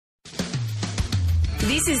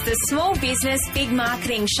This is the Small Business Big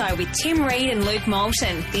Marketing Show with Tim Reid and Luke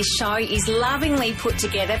Moulton. This show is lovingly put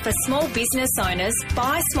together for small business owners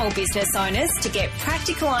by small business owners to get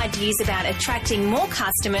practical ideas about attracting more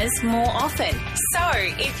customers more often. So,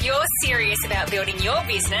 if you're serious about building your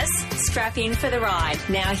business, strap in for the ride.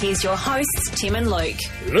 Now here's your hosts, Tim and Luke.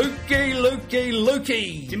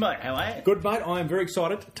 Lukey. Timbo, how are you? Good, mate. I am very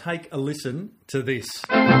excited to take a listen to this.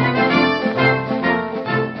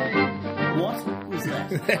 What was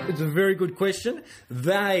that? It's a very good question.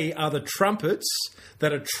 They are the trumpets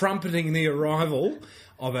that are trumpeting the arrival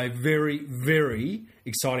of a very, very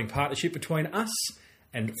exciting partnership between us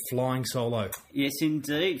and Flying Solo. Yes,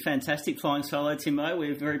 indeed. Fantastic Flying Solo, Timbo.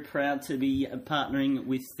 We're very proud to be partnering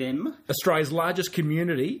with them. Australia's largest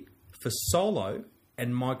community for solo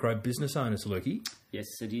and micro business owners, Lukey. Yes,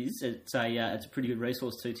 it is. It's a pretty good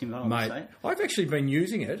resource too, Timbo, I Mate, would say. I've actually been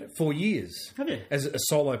using it for years. Have you? As a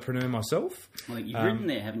solopreneur myself. Well, you've written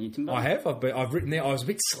there, haven't you, Timbo? I have. I've written there. I was a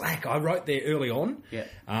bit slack. I wrote there early on. Yeah.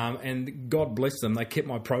 And God bless them, they kept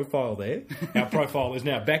my profile there. Our profile is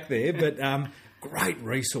now back there, but great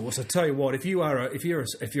resource. I tell you what, if you're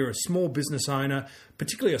a small business owner,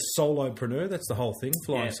 particularly a solopreneur, that's the whole thing,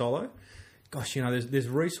 Flying Solo. Gosh, you know, there's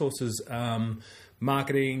resources,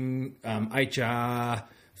 marketing, HR,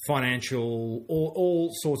 financial,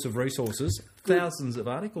 all sorts of resources. Thousands of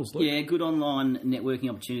articles. Look. Yeah, good online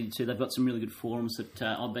networking opportunity too. They've got some really good forums that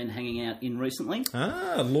I've been hanging out in recently.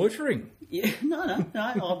 Loitering. Yeah, no,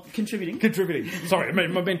 I'm contributing. Sorry, I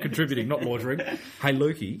meant contributing, not loitering. Hey,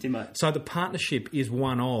 Lukey. Timbo. So the partnership is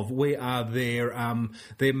one of, we are their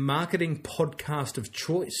marketing podcast of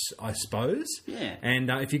choice, I suppose. Yeah.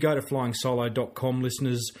 And if you go to flyingsolo.com,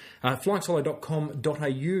 listeners,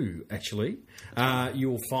 flyingsolo.com.au, actually,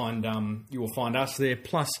 you will find us there,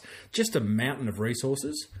 plus just a mountain of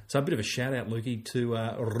resources. So a bit of a shout out, Lukey, to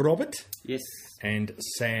Robert. Yes. And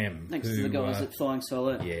Sam. Thanks to the guys at Flying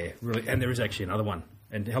Solo. Yeah, really. And there is actually another one.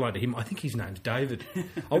 And hello to him. I think his name's David.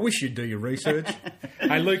 I wish you'd do your research. Hey,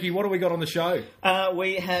 Lukey, what have we got on the show?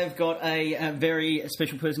 We have got a very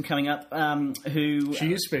special person coming up who...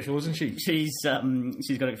 She is special, isn't she? She's got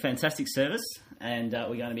a fantastic service, and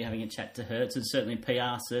we're going to be having a chat to her. It's certainly a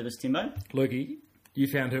PR service, Timbo. Lukey, you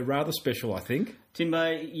found her rather special, I think.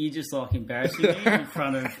 Timbo, you just like embarrassing me in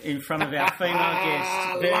front of our female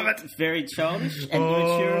guest. Love it. Very childish and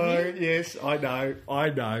immature of you. Yes, I know.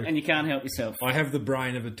 And you can't help yourself. I have the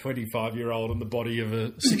brain of a 25-year-old and the body of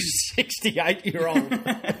a 68-year-old.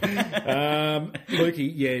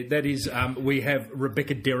 Lukey, yeah, that is. We have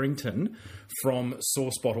Rebecca Derrington from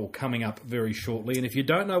Source Bottle coming up very shortly. And if you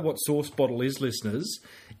don't know what Source Bottle is, listeners,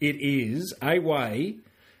 it is a way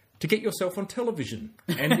to get yourself on television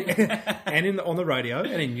and on the radio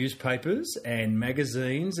and in newspapers and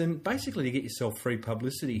magazines, and basically to get yourself free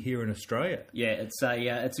publicity here in Australia. Yeah, it's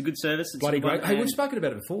a good service. It's bloody great. Hey, we've spoken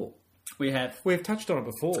about it before. We have. We've touched on it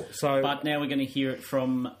before. But now we're going to hear it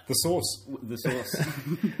from the source. The source.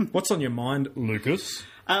 What's on your mind, Lucas?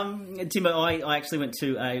 Timbo, I actually went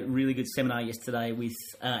to a really good seminar yesterday with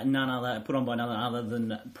put on by none other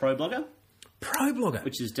than ProBlogger. ProBlogger?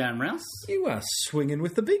 Which is Darren Rouse. You are swinging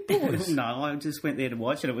with the big boys. No, I just went there to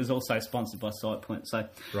watch it. It was also sponsored by SitePoint, so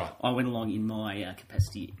right. I went along in my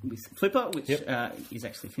capacity with Flipper, which is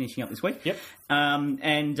actually finishing up this week. Yep.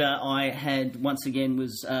 And I had, once again,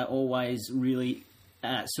 was always really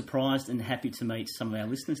surprised and happy to meet some of our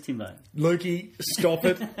listeners, Timbo. Lukey, stop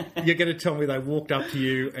it. You're going to tell me they walked up to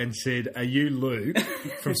you and said, "Are you Luke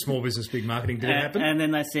from Small Business Big Marketing?" Did it happen? And then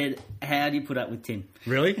they said, "How do you put up with Tim?"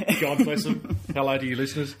 Really? God bless them. Hello to you,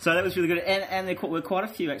 listeners. So that was really good. And there were quite a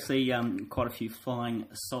few, actually, quite a few Flying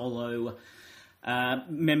Solo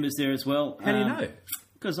members there as well. How do you know?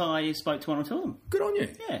 Because I spoke to one or two of them. Good on you.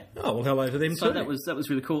 Yeah. Oh, well, hello to them so too. that was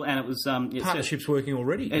really cool, and it was partnership's working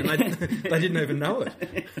already, and they didn't even know it.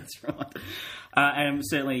 That's right. And it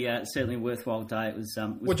was certainly a worthwhile day. It was.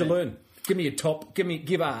 What'd you learn?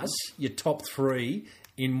 Give us your top three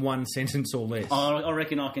in one sentence or less. I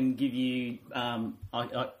reckon I can give you.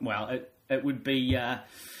 It would be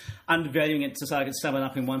undervaluing it to say I could sum it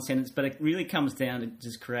up in one sentence, but it really comes down to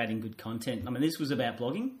just creating good content. I mean, this was about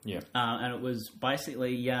blogging, and it was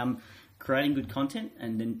basically creating good content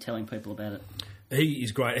and then telling people about it. He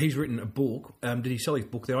is great. He's written a book. Did he sell his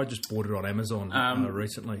book there? I just bought it on Amazon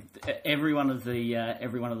recently. Every one of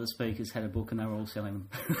the speakers had a book, and they were all selling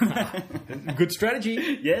them. Good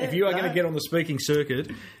strategy. Yeah. If you are going to get on the speaking circuit,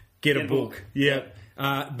 get a book. Yeah.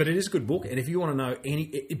 But it is a good book, and if you want to know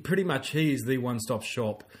pretty much he is the one-stop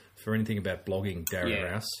shop for anything about blogging. Darren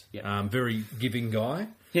Rouse, very giving guy.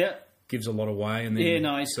 Yeah, gives a lot away, and then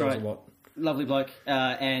he's sells great. a lot. Lovely bloke,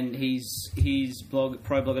 and his blog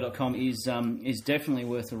ProBlogger.com is definitely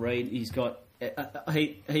worth a read. He's got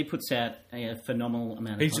he puts out a phenomenal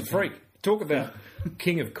amount of He's content. a freak. Talk about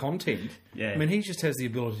king of content. Yeah. I mean, he just has the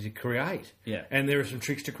ability to create. Yeah. And there are some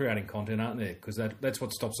tricks to creating content, aren't there? Because that's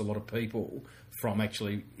what stops a lot of people from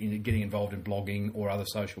actually getting involved in blogging or other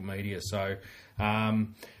social media. So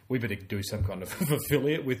we better do some kind of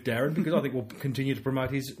affiliate with Darren, because I think we'll continue to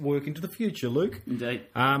promote his work into the future, Luke. Indeed.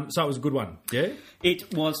 So it was a good one, yeah?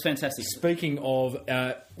 It was fantastic. Speaking of,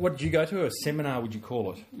 what did you go to? A seminar, would you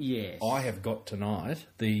call it? Yes. I have got tonight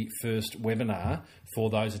the first webinar for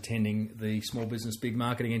those attending the Small Business Big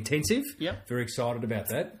Marketing Intensive. Yep. Very excited about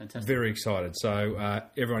that. Fantastic. Very excited. So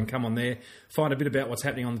everyone come on there, find a bit about what's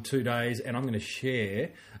happening on the 2 days, and I'm going to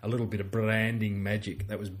share a little bit of branding magic.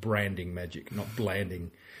 That was branding magic, not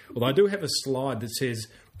blanding. Although I do have a slide that says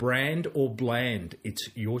brand or bland, it's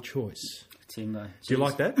your choice. Timbo. Do you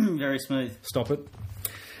like that? Very smooth. Stop it.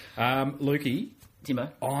 Lukey, Timbo.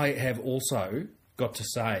 I have also got to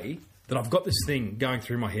say that I've got this thing going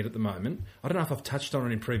through my head at the moment. I don't know if I've touched on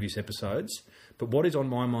it in previous episodes, but what is on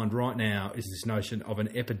my mind right now is this notion of an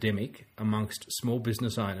epidemic amongst small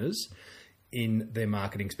business owners in their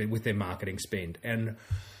marketing spend, with their marketing spend. And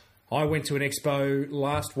I went to an expo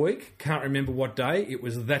last week. Can't remember what day. It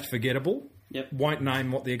was that forgettable. Yep. Won't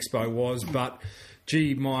name what the expo was, but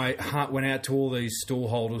gee, my heart went out to all these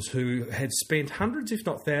stallholders who had spent hundreds, if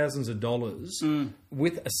not thousands of dollars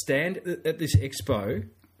with a stand at this expo,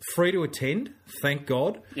 free to attend, thank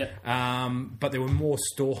God. Yep. But there were more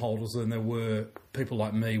stallholders than there were people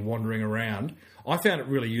like me wandering around. I found it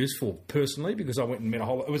really useful personally, because I went and met a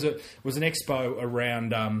whole... It was an expo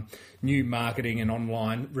around new marketing and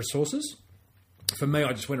online resources. For me,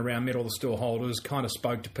 I just went around, met all the stallholders, kind of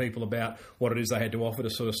spoke to people about what it is they had to offer to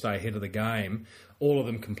sort of stay ahead of the game. All of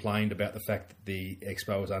them complained about the fact that the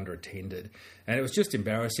expo was under-attended. And it was just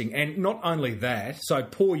embarrassing. And not only that, so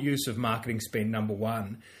poor use of marketing spend, number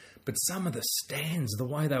one, but some of the stands, the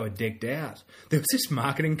way they were decked out. There was this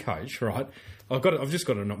marketing coach, right? I've just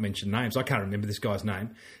got to not mention names. I can't remember this guy's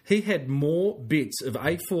name. He had more bits of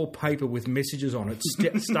A4 paper with messages on it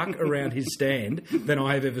stuck around his stand than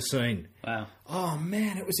I have ever seen. Wow. Oh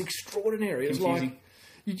man, it was extraordinary. It was Confusing.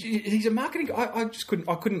 like, he's a marketing.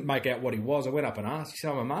 I couldn't make out what he was. I went up and asked. He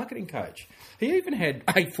said, "I'm a marketing coach." He even had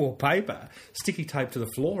A4 paper sticky taped to the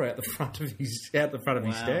floor out the front of his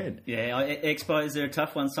stand. Yeah, expos are a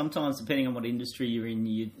tough one. Sometimes, depending on what industry you're in,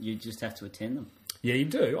 you just have to attend them. Yeah, you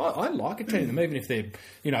do. I like attending them, even if they're,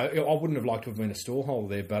 I wouldn't have liked to have been a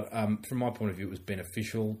storeholder there, but from my point of view, it was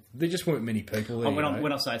beneficial. There just weren't many people there.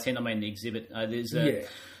 When I say attend, I mean the exhibit. There's a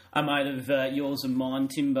mate of yours and mine,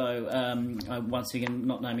 Timbo, once again,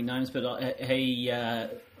 not naming names, but I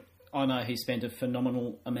know he spent a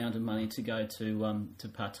phenomenal amount of money to go to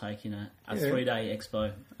partake in a 3-day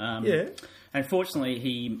expo. Unfortunately,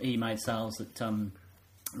 he made sales that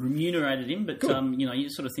remunerated him, but you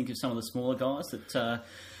sort of think of some of the smaller guys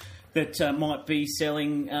that might be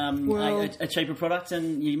selling a cheaper product,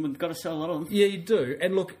 and you've got to sell a lot of them. Yeah, you do.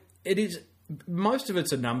 And look, it is most of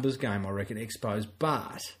it's a numbers game, I reckon, expos,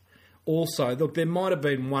 but also, look, there might have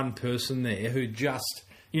been one person there who just,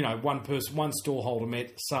 one stallholder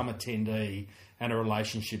met some attendee and a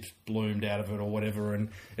relationship bloomed out of it or whatever, and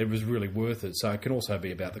it was really worth it. So it can also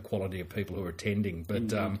be about the quality of people who are attending. But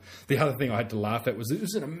the other thing I had to laugh at was it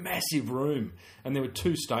was in a massive room, and there were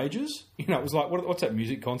 2 stages. It was like, what's that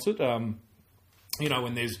music concert?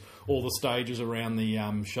 When there's all the stages around the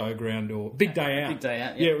showground or Big Day Out. Big Day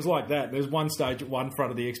Out, yeah. It was like that. There's one stage at one front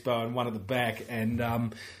of the expo and one at the back,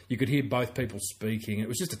 and you could hear both people speaking. It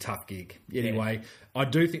was just a tough gig. Anyway, I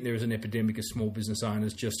do think there is an epidemic of small business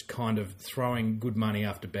owners just kind of throwing good money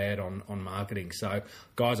after bad on marketing. So,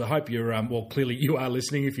 guys, I hope you're, clearly you are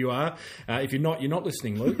listening. If you are. If you're not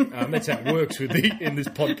listening, Luke. That's how it works in this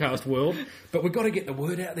podcast world. But we've got to get the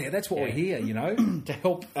word out there. That's what we're here, to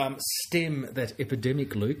help stem that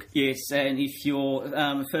epidemic, Luke. Yes, and if you're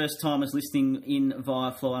first-timers listening in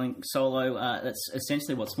via Flying Solo, that's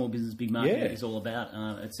essentially what Small Business Big Marketing is all about.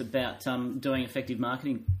 It's about doing effective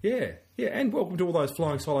marketing. Yeah, and welcome to all those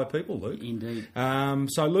Flying Solo people, Luke. Indeed.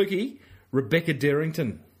 So, Lukey, Rebecca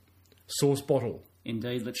Derrington, Source Bottle.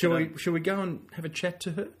 Indeed. Shall we go and have a chat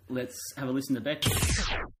to her? Let's have a listen to Beck.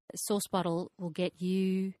 Source Bottle will get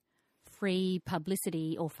you free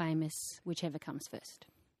publicity or famous, whichever comes first.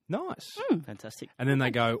 Nice. Fantastic. And then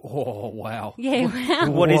they go, oh, wow. Yeah,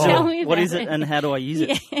 wow. What is Tell it? What is it and how do I use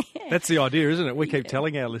it? That's the idea, isn't it? We keep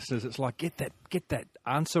telling our listeners, it's like, get that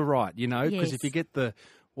answer right, because if you get the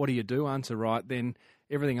what do you do answer right, then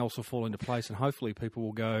everything else will fall into place, and hopefully people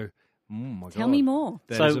will go, my God. Tell me more.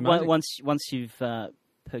 So once you've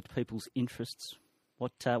perked people's interests.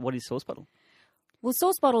 What is Sauce Bottle? Well,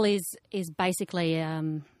 Sauce Bottle is basically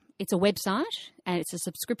it's a website and it's a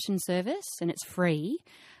subscription service and it's free,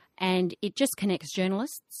 and it just connects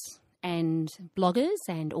journalists and bloggers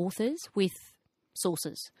and authors with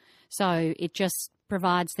sources. So it just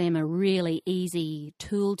provides them a really easy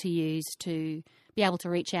tool to use to be able to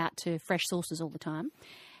reach out to fresh sources all the time.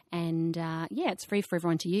 And, it's free for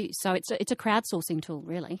everyone to use. So it's a crowdsourcing tool,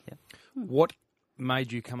 really. Yeah. What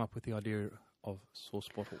made you come up with the idea of Sauce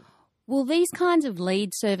Bottle? Well, these kinds of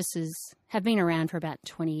lead services have been around for about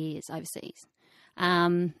 20 years overseas.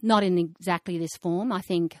 Not in exactly this form. I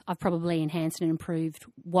think I've probably enhanced and improved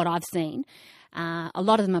what I've seen. A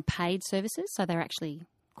lot of them are paid services, so they're actually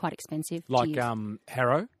quite expensive. Like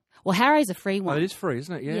Harrow? Well, Harrow's a free one. Oh, it is free,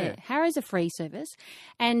 isn't it? Yeah. Harrow's a free service,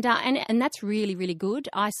 and that's really, really good.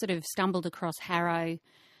 I sort of stumbled across Harrow.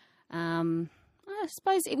 I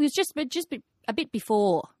suppose it was just a bit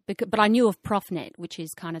before, but I knew of ProfNet, which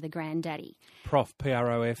is kind of the granddaddy. Prof,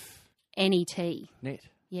 P-R-O-F? N-E-T. Net.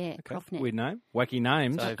 Yeah, okay. ProfNet. Weird name. Wacky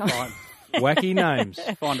names. So wacky names.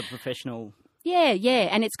 Find a professional. Yeah,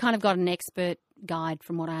 and it's kind of got an expert guide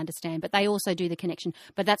from what I understand, but they also do the connection.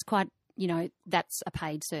 But that's quite, that's a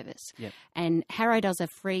paid service. Yep. And Harrow does a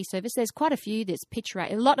free service. There's quite a few. There's pitch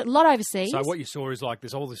rate, a lot overseas. So what you saw is like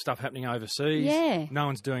there's all this stuff happening overseas. Yeah. No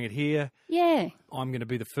one's doing it here. Yeah. I'm going to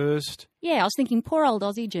be the first. Yeah, I was thinking, poor old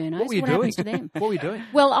Aussie journos. What were you doing? Happens to them? What were you doing?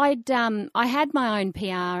 Well, I had my own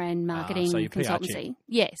PR and marketing so consultancy.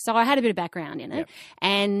 Yeah, so I had a bit of background in it,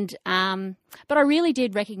 and but I really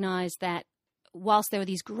did recognise that whilst there were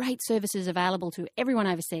these great services available to everyone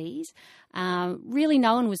overseas, really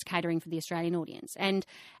no one was catering for the Australian audience. And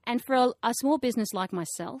for a small business like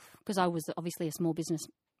myself, because I was obviously a small business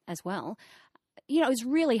as well, it was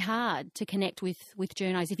really hard to connect with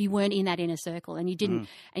journos if you weren't in that inner circle and you didn't.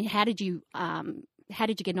 And how did you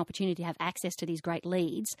get an opportunity to have access to these great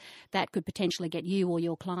leads that could potentially get you or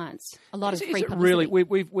your clients a lot of free publicity? Really,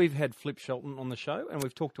 we've had Flip Shelton on the show, and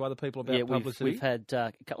we've talked to other people about publicity. We've had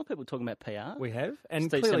a couple of people talking about PR. We have, and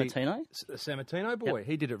Steve Sammartino boy,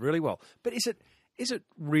 he did it really well. But is it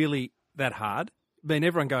really that hard? I mean,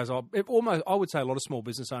 everyone goes, I would say a lot of small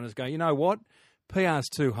business owners go, you know what, PR's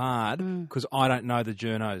too hard because I don't know the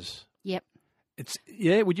journos. Yep.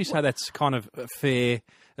 Would you say that's kind of a fair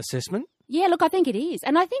assessment? Yeah, look, I think it is.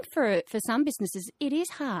 And I think for some businesses, it is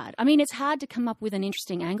hard. I mean, it's hard to come up with an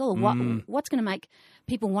interesting angle or what's going to make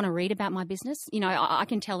people want to read about my business. I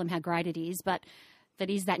can tell them how great it is, but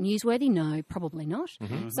is that newsworthy? No, probably not.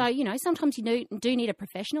 Mm-hmm. So, sometimes you do need a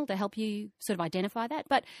professional to help you sort of identify that.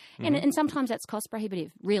 But and sometimes that's cost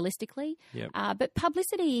prohibitive, realistically. Yep. But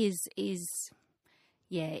publicity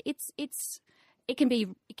it can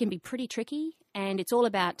be pretty tricky, and it's all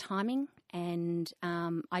about timing and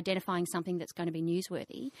identifying something that's going to be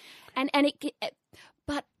newsworthy,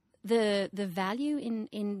 but the value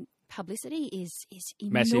in publicity is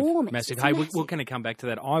enormous. Massive. Hey, we're going to come back to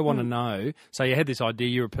that. I want to know. So you had this idea.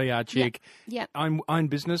 You're a PR chick. Yeah. Own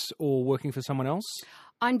business or working for someone else?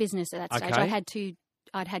 Own business at that stage. Okay.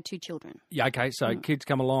 I'd had two children. Yeah, okay, so kids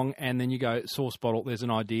come along and then you go, Sauce Bottle, there's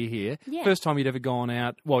an idea here. Yeah. First time you'd ever gone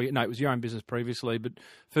out, well, it was your own business previously, but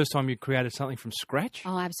first time you created something from scratch?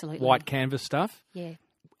 Oh, absolutely. White canvas stuff? Yeah.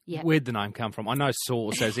 Yep. Where'd the name come from? I know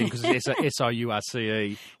Sauce as in because it's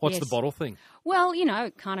Source. What's the bottle thing? Well,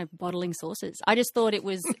 kind of bottling sauces. I just thought it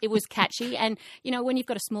was catchy, and when you've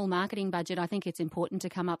got a small marketing budget, I think it's important to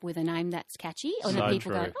come up with a name that's catchy, or that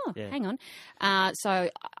people go, hang on. So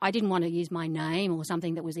I didn't want to use my name or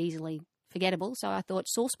something that was easily forgettable. So I thought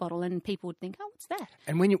Sauce Bottle, and people would think, what's that?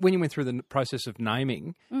 And when you went through the process of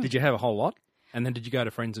naming, did you have a whole lot? And then did you go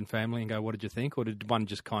to friends and family and go, what did you think? Or did one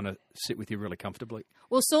just kind of sit with you really comfortably?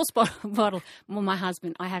 Well, Sauce Bottle, my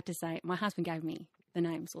husband, I have to say, my husband gave me the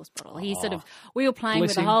name Sauce Bottle. He we were playing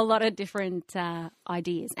with a whole lot of different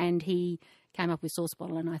ideas, and he came up with Sauce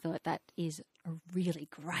Bottle, and I thought that is a really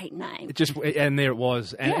great name. And there it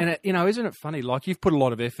was. And isn't it funny? Like, you've put a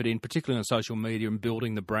lot of effort in, particularly on social media and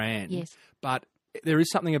building the brand. Yes. But there is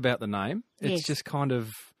something about the name. It's yes. just kind of,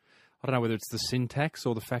 I don't know whether it's the syntax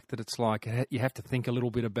or the fact that it's like you have to think a little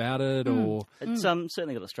bit about it, or it's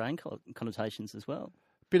certainly got Australian connotations as well.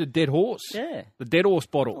 Bit of dead horse, yeah, the dead horse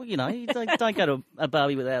bottle. Well, you don't go to a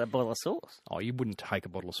barbie without a bottle of sauce. Oh, you wouldn't take a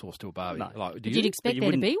bottle of sauce to a barbie. No. Like, you'd expect there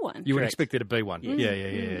to be one. You would expect there to be one.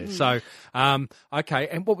 Yeah. So, okay.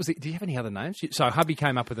 And what was it? Do you have any other names? So, hubby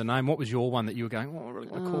came up with a name. What was your one that you were going, I really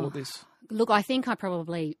want to call it this? Look, I think I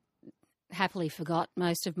probably happily forgot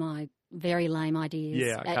most of my very lame ideas.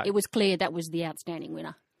 Yeah, okay. It was clear that was the outstanding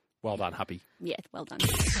winner. Well done, hubby. Yeah, well done.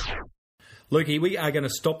 Lukey, we are going to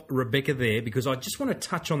stop Rebecca there because I just want to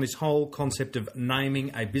touch on this whole concept of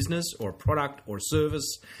naming a business or a product or a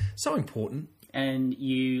service. So important. And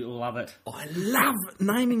you love it. I love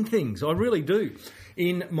naming things. I really do.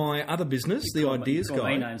 In my other business, The Ideas Guide... You call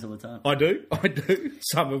me names all the time. I do.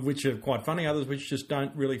 Some of which are quite funny, others which just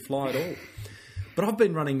don't really fly at all. But I've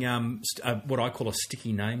been running what I call a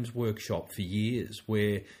sticky names workshop for years,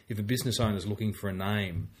 where if a business owner is looking for a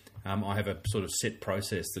name, I have a sort of set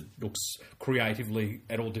process that looks creatively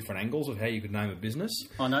at all different angles of how you could name a business.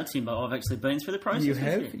 I know, Timbo. I've actually been through the process.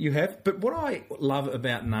 You have. But what I love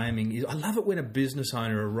about naming is I love it when a business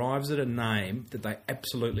owner arrives at a name that they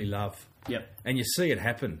absolutely love. Yep. And you see it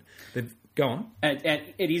happen. Go on. And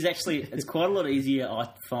it is actually, it's quite a lot easier, I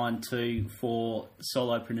find, too, for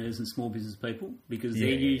solopreneurs and small business people, because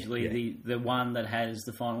they're usually the one that has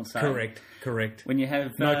the final say. Correct. When you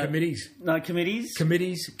have... No committees.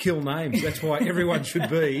 Committees kill names. That's why everyone should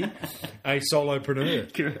be a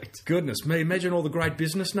solopreneur. Correct. Goodness me, imagine all the great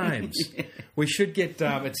business names. Yeah. We should get,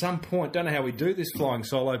 at some point, don't know how we do this, flying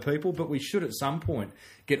solo people, but we should at some point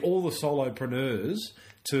get all the solopreneurs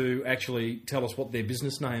to actually tell us what their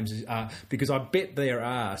business names are, because I bet there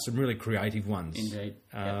are some really creative ones. Indeed.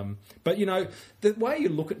 But, the way you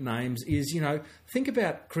look at names is, think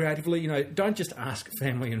about creatively, don't just ask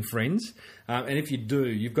family and friends. And if you do,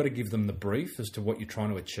 you've got to give them the brief as to what you're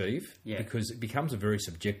trying to achieve, because it becomes a very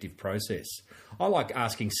subjective process. I like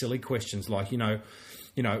asking silly questions like,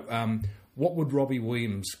 what would Robbie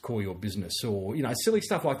Williams call your business? Or, silly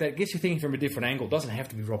stuff like that. It gets you thinking from a different angle. It doesn't have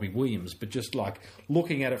to be Robbie Williams, but just like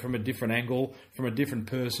looking at it from a different angle, from a different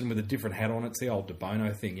person with a different hat on. It's the old De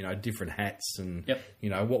Bono thing, different hats. And,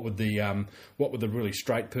 what would the really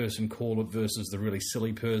straight person call it versus the really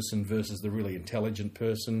silly person versus the really intelligent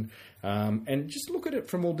person? And just look at it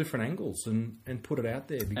from all different angles and put it out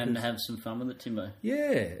there. And have some fun with it, Timbo.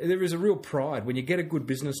 Yeah, there is a real pride. When you get a good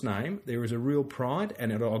business name, there is a real pride,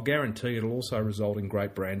 and I'll guarantee it'll also result in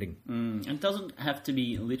great branding. And it doesn't have to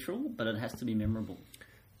be literal, but it has to be memorable.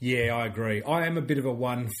 Yeah, I agree. I am a bit of a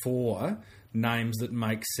one for names that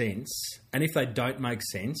make sense, and if they don't make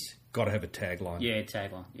sense, got to have a tagline. Yeah,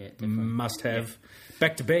 tagline. Yeah, definitely. Must have. Yeah.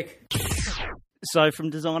 Back to Beck. So from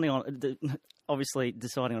deciding on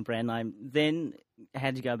a brand name, then how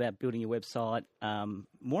did you go about building your website?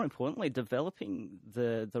 More importantly, developing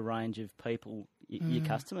the range of people, your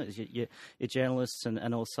customers, your journalists,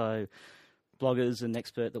 and also bloggers and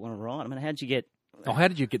experts that want to write. I mean, how did you get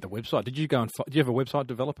the website? Did you go and do you have a website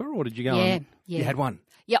developer, or did you go? Yeah. You had one.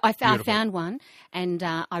 Yeah, I found one, and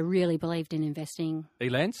I really believed in investing.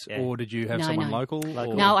 Elance, or did you have someone local?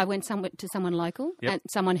 No, I went to someone local, and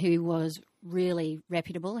someone who was really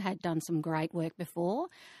reputable, had done some great work before,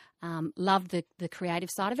 loved the creative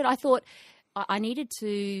side of it. I thought I needed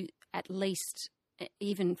to, at least,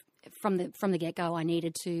 even from the get-go, I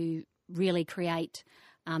needed to really create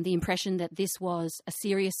the impression that this was a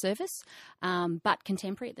serious service, but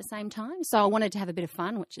contemporary at the same time. So I wanted to have a bit of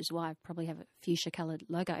fun, which is why I probably have a fuchsia-coloured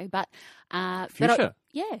logo. But fuchsia?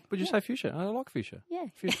 Yeah. Would you say fuchsia? I like fuchsia. Yeah.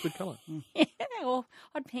 Fuchsia's a good colour. Yeah, or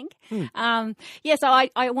odd pink. So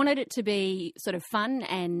I wanted it to be sort of fun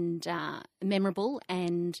and memorable,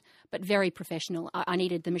 but very professional. I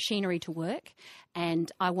needed the machinery to work, and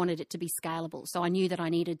I wanted it to be scalable. So I knew that I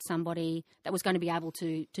needed somebody that was going to be able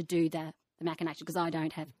to do the machination, because I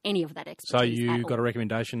don't have any of that expertise. So you got a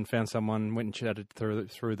recommendation, found someone, went and chatted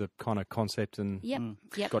through the kind of concept, and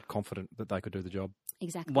got confident that they could do the job.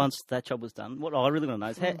 Exactly. Once that job was done, what I really want to know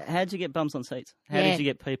is how did you get bums on seats? How did you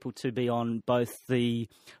get people to be on both the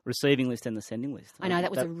receiving list and the sending list? I know that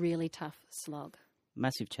was a really tough slog.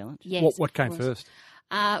 Massive challenge. Yes. What came first?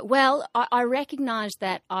 Well, I recognised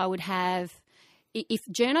that I would have, if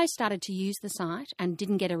journos started to use the site and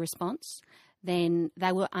didn't get a response, then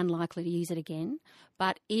they were unlikely to use it again.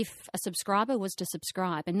 But if a subscriber was to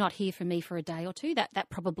subscribe and not hear from me for a day or two, that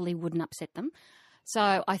probably wouldn't upset them.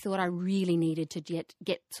 So I thought I really needed to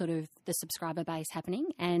get sort of the subscriber base happening,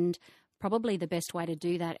 and probably the best way to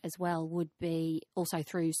do that as well would be also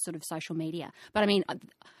through sort of social media. But I mean,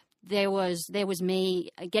 there was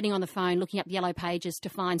me getting on the phone, looking up yellow pages to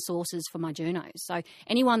find sources for my journos. So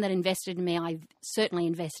anyone that invested in me, I certainly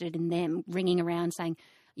invested in them, ringing around saying,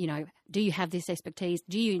 do you have this expertise?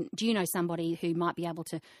 Do you know somebody who might be able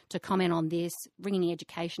to comment on this? Bringing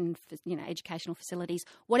educational facilities,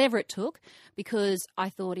 whatever it took, because I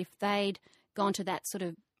thought if they'd gone to that sort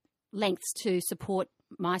of lengths to support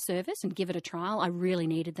my service and give it a trial, I really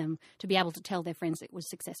needed them to be able to tell their friends it was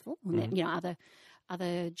successful. Mm-hmm.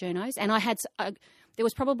 Other journos, and I had there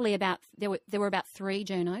were about 3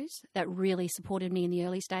 journos that really supported me in the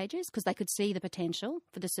early stages because they could see the potential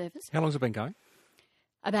for the service. How long has it been going?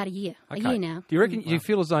 About a year. Okay. A year now. Do you reckon you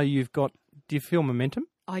feel as though do you feel momentum?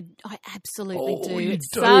 I absolutely do. It's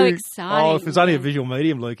so exciting. Oh, if it's only a visual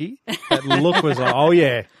medium, Lukey, that look was like, oh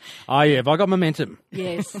yeah, have I got momentum?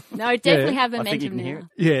 Yes. No, definitely have momentum now.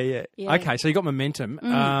 Yeah. Okay, so you got momentum.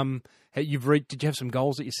 Did you have some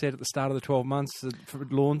goals that you set at the start of the 12 months for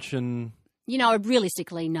launch? And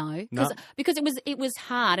realistically, no, because it was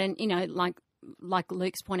hard, and like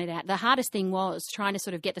Luke's pointed out, the hardest thing was trying to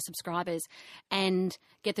sort of get the subscribers and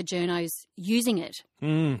get the journos using it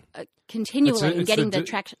continually and getting the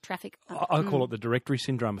traffic up. I call it the directory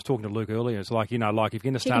syndrome. I was talking to Luke earlier. It's like, if you're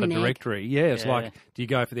going to start a directory, like, do you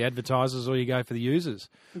go for the advertisers or you go for the users?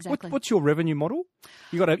 Exactly. What's your revenue model?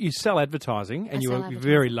 You sell advertising, and you were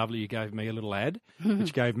very lovely. You gave me a little ad,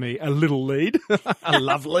 which gave me a little lead. I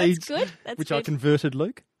love leads. That's good. Which I converted,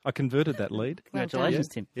 Luke. I converted that lead. Congratulations,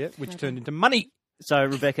 Tim. Yeah, which turned into money. So,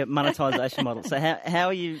 Rebecca, monetisation model. So, how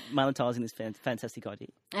are you monetising this fantastic idea?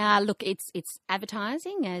 Look, it's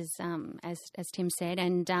advertising, as Tim said,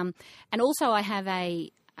 and also I have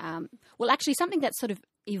actually something that sort of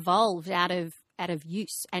evolved out of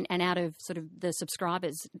use and out of sort of the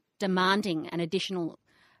subscribers demanding an additional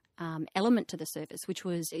element to the service, which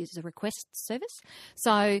is a request service.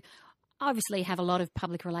 So, obviously have a lot of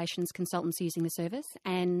public relations consultants using the service,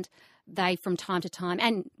 and they from time to time,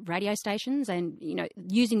 and radio stations, and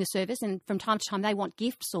using the service, and from time to time they want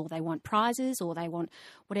gifts or they want prizes or they want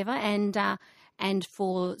whatever, and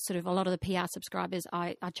for sort of a lot of the PR subscribers,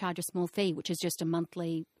 I charge a small fee, which is just a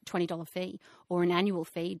monthly $20 fee or an annual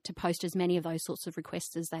fee to post as many of those sorts of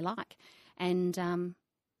requests as they like, and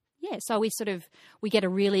so we get a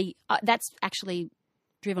really that's actually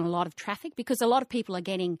driven a lot of traffic, because a lot of people are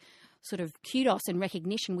getting sort of kudos and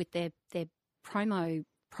recognition with their promo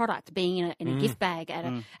product being in a gift bag at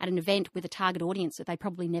an event with a target audience that they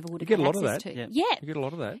probably never would have had access to. Yeah. You get a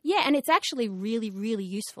lot of that. Yeah, and it's actually really, really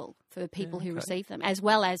useful for people who receive them, as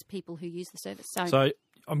well as people who use the service. So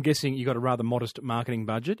I'm guessing you've got a rather modest marketing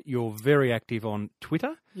budget. You're very active on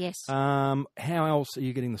Twitter. Yes. How else are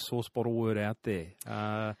you getting the Source Bottle word out there?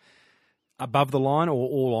 Above the line or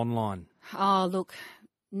all online? Oh, look,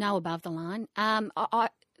 no above the line. I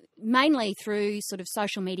mainly through sort of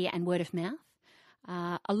social media and word of mouth.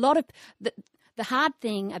 A lot of the hard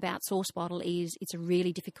thing about Source Bottle is it's a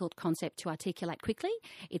really difficult concept to articulate quickly.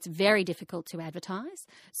 It's very difficult to advertise.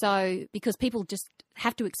 So because people just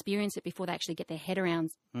have to experience it before they actually get their head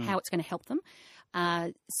around how it's going to help them.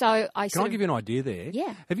 Can I give you an idea there?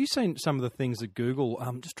 Yeah. Have you seen some of the things that Google?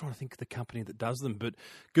 I'm just trying to think of the company that does them, but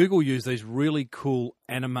Google use these really cool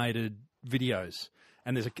animated videos.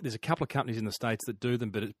 And there's a couple of companies in the States that do them,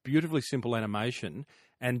 but it's beautifully simple animation.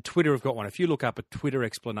 And Twitter have got one. If you look up a Twitter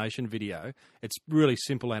explanation video, it's really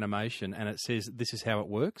simple animation, and it says this is how it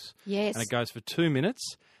works. Yes. And it goes for 2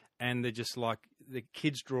 minutes, and they're just like the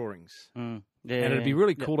kids' drawings. Yeah, and it'd be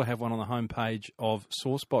really cool to have one on the homepage of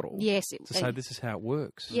Source Bottle. Yes. To say this is how it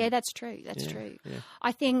works. Yeah, that's true. That's true. Yeah.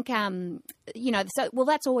 I think,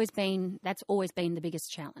 that's always been the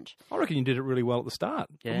biggest challenge. I reckon you did it really well at the start.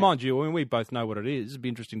 Yeah. But mind you, we both know what it is. It'd be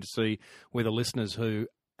interesting to see where the listeners who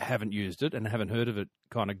haven't used it and haven't heard of it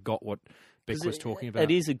kind of got what Beck was talking about.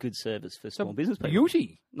 It is a good service for small business people.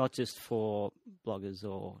 Beauty. Not just for bloggers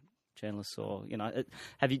or journalists or,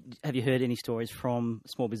 have you heard any stories from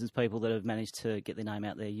small business people that have managed to get their name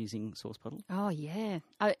out there using Source Bottle? Oh, yeah.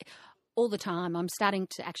 All the time. I'm starting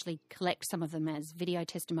to actually collect some of them as video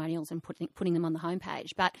testimonials and putting them on the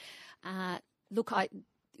homepage. But look,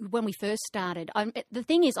 when we first started, the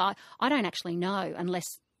thing is I don't actually know unless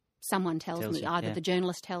someone tells me, either the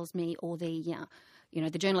journalist tells me or the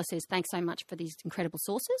journalist says, thanks so much for these incredible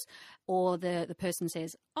sources, or the person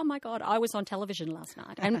says, oh my God, I was on television last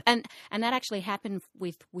night. And that actually happened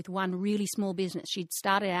with one really small business. She'd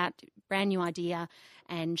started out, brand new idea,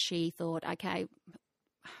 and she thought, okay,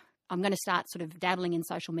 I'm going to start sort of dabbling in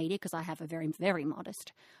social media because I have a very, very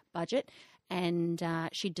modest budget. And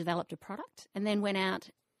she developed a product and then went out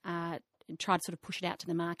and tried to sort of push it out to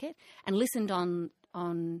the market and listened on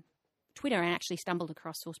Twitter and actually stumbled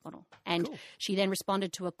across Source Bottle. And she then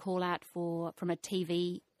responded to a call out from a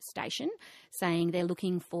TV station saying they were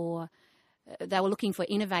looking for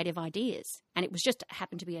innovative ideas, and it was just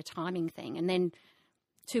happened to be a timing thing. And then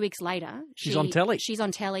 2 weeks later, she's on telly. She's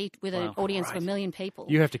on telly with an audience of 1 million people.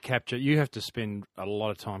 You have to spend a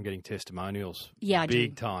lot of time getting testimonials. Yeah, I do.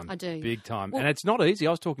 Big time. I do. Big time. And it's not easy.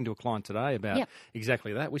 I was talking to a client today about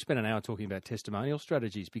exactly that. We spent an hour talking about testimonial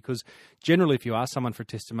strategies because generally if you ask someone for a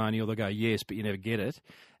testimonial, they'll go, yes, but you never get it.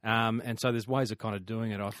 And so there's ways of kind of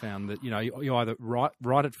doing it. I found that, you either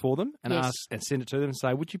write it for them and ask and send it to them and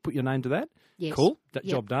say, would you put your name to that? Yes. Cool. That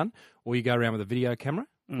job done. Or you go around with a video camera.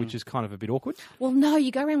 which is kind of a bit awkward. Well, no,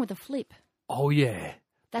 you go around with a flip. Oh, yeah.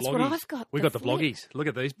 That's Bloggies. what I've got. We've got the bloggies. Look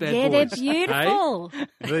at these bad yeah, boys. they're beautiful. Hey?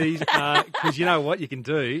 These are, because you know what you can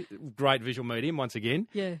do, great visual medium once again,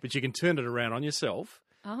 but you can turn it around on yourself.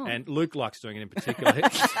 Oh. And Luke likes doing it in particular.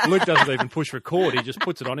 Luke doesn't even push record. He just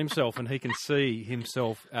puts it on himself and he can see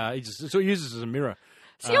himself. He just uses it as a mirror.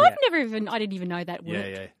 See, I didn't even know that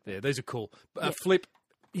worked. Yeah. These are cool. Flip,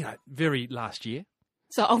 very last year.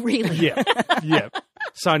 So, oh, really? Yeah.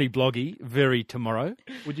 Sony Bloggy, very tomorrow.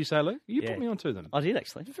 Would you say, Luke? You put me onto them. I did,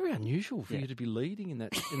 actually. It's very unusual for you to be leading in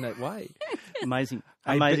that way. Amazing.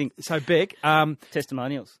 So, Beck,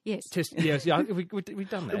 testimonials. Yes. We've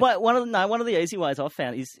done that. One of the easy ways I've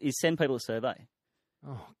found is send people a survey.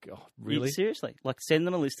 Oh, God, really? Seriously. Like, send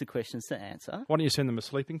them a list of questions to answer. Why don't you send them a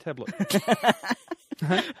sleeping tablet?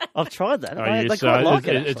 I've tried that. They quite like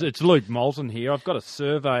it. It's Luke Moulton here. I've got a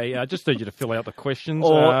survey. I just need you to fill out the questions.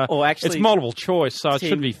 Or actually, it's multiple choice, so Tim, it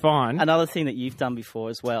should be fine. Another thing that you've done before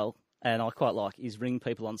as well, and I quite like, is ring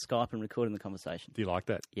people on Skype and recording the conversation. Do you like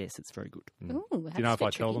that? Yes, it's very good. Ooh, do you know if I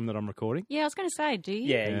tell them that I'm recording? Yeah, I was going to say, do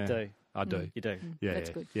you? Yeah, you do. I do. You do. Yeah, that's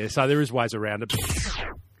good. Yeah, so there is ways around it.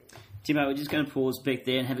 Timo, we're just going to pause back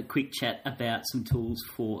there and have a quick chat about some tools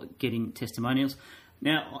for getting testimonials.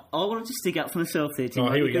 Now, I wanted to stick up for myself there,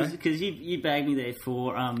 Timo, because you bagged me there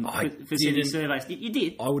for sending surveys. You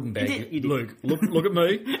did. I wouldn't bag you. You did. Luke, look at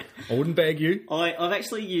me. I wouldn't bag you. I've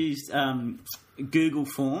actually used Google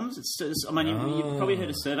Forms. You've probably heard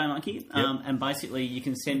of SurveyMonkey, and basically you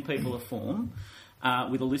can send people a form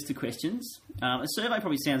with a list of questions. A survey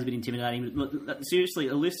probably sounds a bit intimidating, but seriously,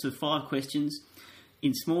 a list of 5 questions.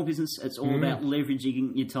 In small business, it's all about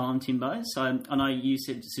leveraging your time, Timbo. So I know you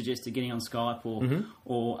suggested getting on Skype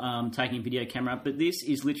or taking a video camera, but this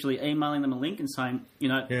is literally emailing them a link and saying,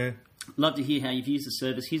 love to hear how you've used the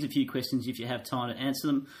service. Here's a few questions if you have time to answer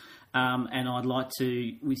them. And I'd like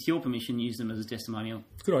to, with your permission, use them as a testimonial.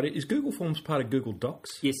 Good idea. Is Google Forms part of Google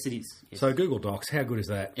Docs? Yes, it is. Yes. So Google Docs, how good is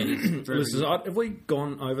that? It is. Listeners, have we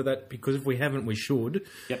gone over that? Because if we haven't, we should.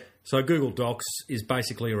 Yep. So Google Docs is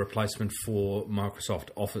basically a replacement for Microsoft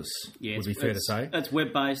Office, would be fair to say. It's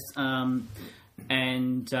web-based and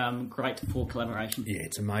great for collaboration. Yeah,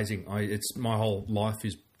 it's amazing. My whole life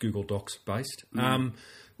is Google Docs based.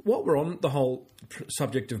 While we're on the whole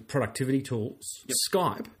subject of productivity tools,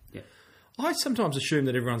 Skype, I sometimes assume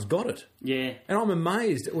that everyone's got it. Yeah. And I'm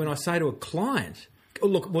amazed when I say to a client, oh,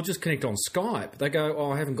 look, we'll just connect on Skype. They go,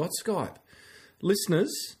 oh, I haven't got Skype.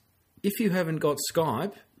 Listeners, if you haven't got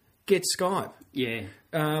Skype, get Skype. Yeah.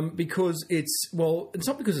 Because it's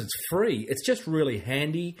not because it's free. It's just really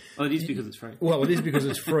handy. Oh, it is because it's free. Well, it is because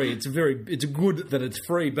it's free. It's good that it's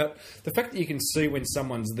free. But the fact that you can see when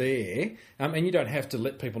someone's there, and you don't have to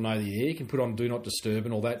let people know that you're there. You can put on Do Not Disturb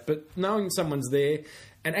and all that. But knowing someone's there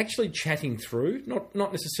and actually chatting through, not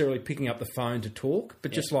necessarily picking up the phone to talk,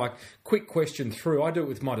 but just like quick question through. I do it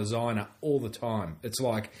with my designer all the time. It's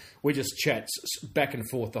like we just chat back and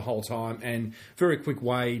forth the whole time, and very quick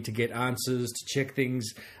way to get answers, to check things.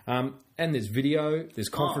 And there's video, there's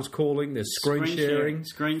conference calling, there's screen sharing.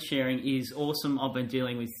 Screen sharing is awesome. I've been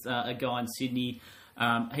dealing with a guy in Sydney.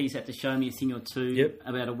 He's had to show me a thing or two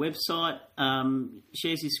about a website,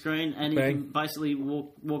 shares his screen, and he can basically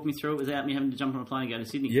walk me through it without me having to jump on a plane and go to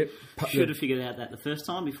Sydney. Yep. Should have figured out that the first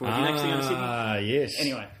time before I did actually go to Sydney. Yes.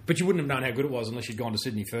 Anyway. But you wouldn't have known how good it was unless you'd gone to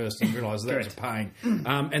Sydney first and realised that was a pain.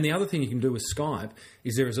 And the other thing you can do with Skype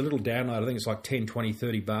is there is a little download, I think it's like $10, $20,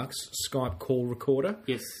 $30, Skype call recorder.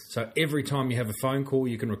 Yes. So every time you have a phone call,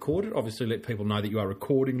 you can record it. Obviously let people know that you are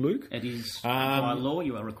recording, Luke. It is by law,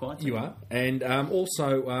 you are required to. You are. And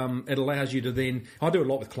also it allows you to then, I do a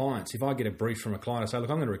lot with clients. If I get a brief from a client, I say, look,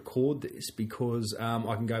 I'm going to record this because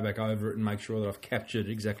I can go back over it and make sure that I've captured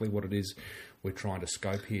exactly what it is we're trying to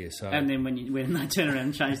scope here. So, and then when they turn around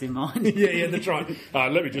and change their mind. yeah, that's right.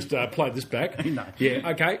 Let me just play this back. No. Yeah,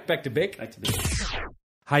 okay, back to Beck.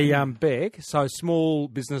 Hey, Beck, so small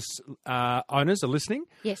business owners are listening.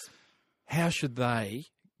 Yes. How should they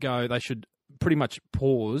go? They should pretty much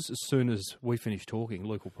pause as soon as we finish talking.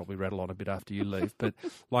 Luke will probably rattle on a bit after you leave. But,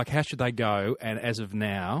 how should they go and, as of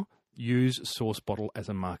now, use SourceBottle as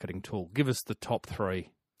a marketing tool? Give us the top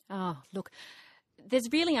 3. Oh, look,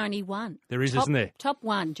 there's really only one. There is, isn't there? Top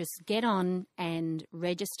one. Just get on and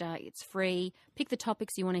register. It's free. Pick the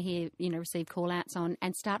topics you want to hear, receive call-outs on,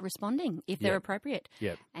 and start responding if they're appropriate.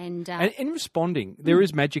 Yeah. And in responding, there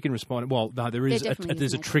is magic in responding. Well, no,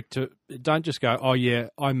 there's a trick to. Don't just go, oh, yeah,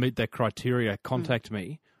 I meet that criteria, contact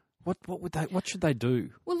me. What should they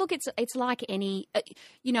do? Well, look, it's like any,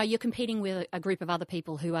 you're competing with a group of other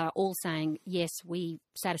people who are all saying, yes, we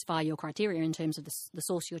satisfy your criteria in terms of the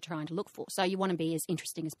source you're trying to look for. So you want to be as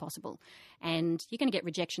interesting as possible. And you're going to get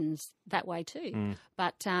rejections that way too.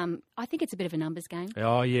 But I think it's a bit of a numbers game.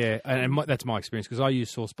 Oh, yeah. And that's my experience because I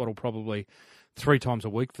use SourceBottle probably 3 times a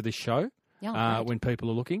week for this show when people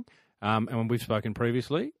are looking. And when we've spoken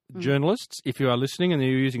previously, journalists, if you are listening and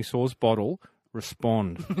you're using SourceBottle,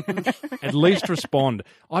 respond. At least respond.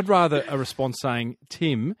 I'd rather a response saying,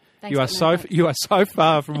 "Tim, you are so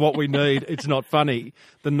far from what we need. It's not funny,"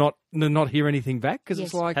 than not hear anything back because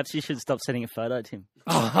it's like perhaps you should stop sending a photo, Tim.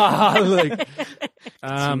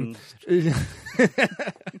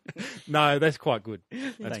 No, that's quite good.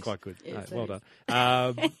 That's Thanks. quite good. Yeah, No, well done.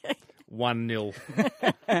 1-0.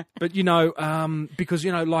 But because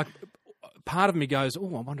like. Part of me goes, I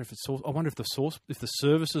wonder if the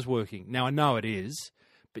service is working. Now I know it is,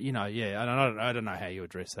 but I don't know how you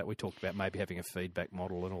address that. We talked about maybe having a feedback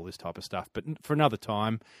model and all this type of stuff, but for another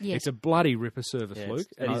time, it's a bloody ripper service, Luke.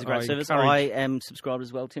 It is a great service. I am subscribed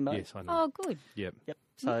as well, Timbo. Yes, I know. Oh, good. Yep.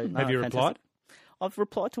 So Have you replied? I've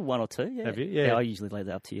replied to 1 or 2. Yeah. Have you? Yeah. I usually leave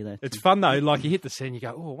that up to you there. It's fun though. Like you hit the scene, you go,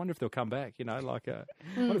 I wonder if they'll come back. I wonder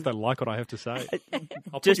if they like what I have to say.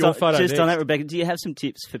 I'll put your photo just next. on that, Rebecca, do you have some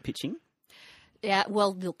tips for pitching? Yeah,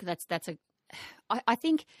 well, look, I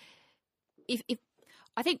think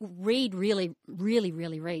I think really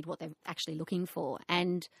read what they're actually looking for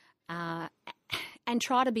and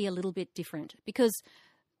try to be a little bit different because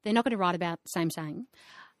they're not going to write about the same.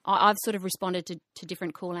 I've sort of responded to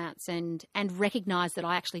different call-outs and recognised that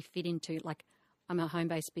I actually fit into, like, I'm a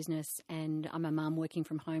home-based business and I'm a mum working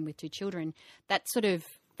from home with 2 children. That's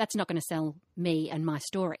not going to sell me and my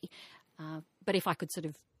story. But if I could sort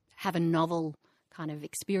of have a novel kind of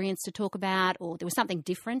experience to talk about, or there was something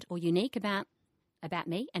different or unique about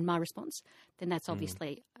me and my response, then that's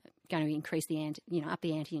obviously going to increase the up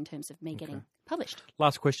the ante in terms of me getting published.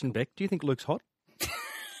 Last question, Beck. Do you think Luke's hot?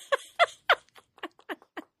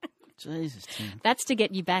 Jesus, Tim. That's to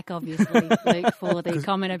get you back, obviously, Luke, for the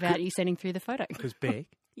comment about you sending through the photo. Because Beck,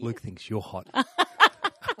 Luke thinks you're hot. All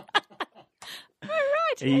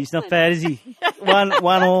right. He's not bad, is he?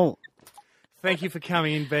 1-1. Thank you for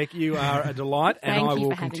coming in, Beck. You are a delight, and Thank I you will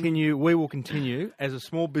for having continue. We will continue as a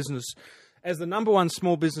small business, as the number 1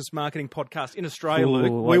 small business marketing podcast in Australia. Ooh,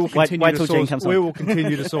 Luke, wait we will continue till Jen comes on. We will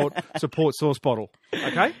continue to support SourceBottle.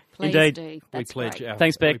 Okay, Please Indeed. do. we That's pledge great. our.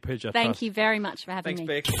 Thanks, Beck. We pledge our Thank trust. you very much for having Thanks,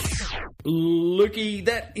 me. Beck. Lukey,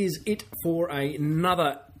 that is it for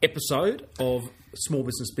another episode of Small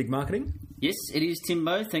Business Big Marketing. Yes, it is,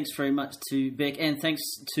 Timbo. Thanks very much to Beck, and thanks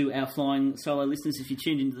to our flying solo listeners if you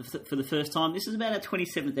tuned in for the first time. This is about our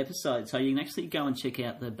 27th episode, so you can actually go and check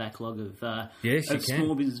out the backlog of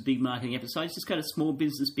Small Business Big Marketing episodes. Just go to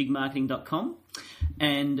smallbusinessbigmarketing.com,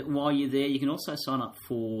 and while you're there, you can also sign up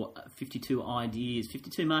for 52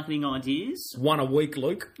 marketing ideas. One a week,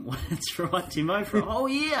 Luke. That's right, Timbo, for a whole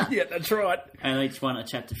year. Yeah, that's right. And each one a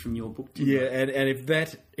chapter from your book, Timbo. Yeah, and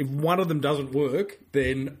if one of them doesn't work,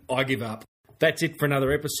 then I give up. That's it for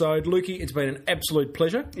another episode. Lukey, it's been an absolute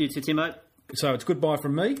pleasure. You too, Timo. So it's goodbye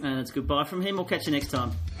from me. And it's goodbye from him. We'll catch you next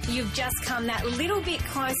time. You've just come that little bit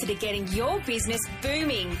closer to getting your business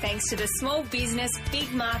booming thanks to the Small Business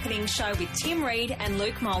Big Marketing Show with Tim Reid and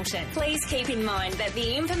Luke Moulton. Please keep in mind that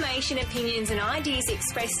the information, opinions and ideas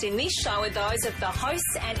expressed in this show are those of the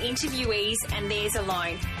hosts and interviewees and theirs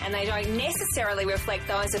alone, and they don't necessarily reflect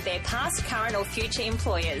those of their past, current or future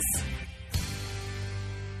employers.